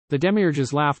The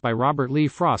Demiurge's Laugh by Robert Lee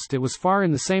Frost. It was far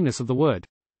in the sameness of the wood.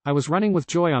 I was running with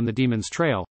joy on the demon's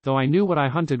trail, though I knew what I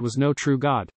hunted was no true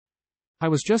God. I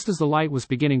was just as the light was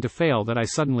beginning to fail that I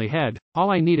suddenly had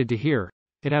all I needed to hear.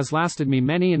 It has lasted me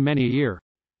many and many a year.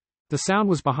 The sound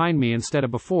was behind me instead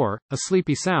of before, a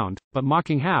sleepy sound, but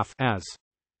mocking half, as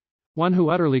one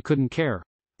who utterly couldn't care.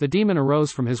 The demon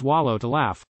arose from his wallow to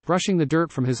laugh, brushing the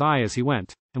dirt from his eye as he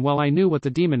went, and well I knew what the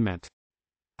demon meant.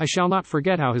 I shall not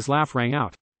forget how his laugh rang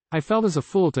out. I felt as a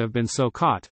fool to have been so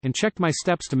caught, and checked my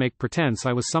steps to make pretense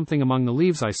I was something among the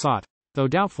leaves I sought, though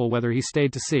doubtful whether he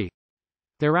stayed to see.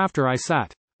 Thereafter I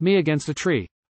sat, me against a tree,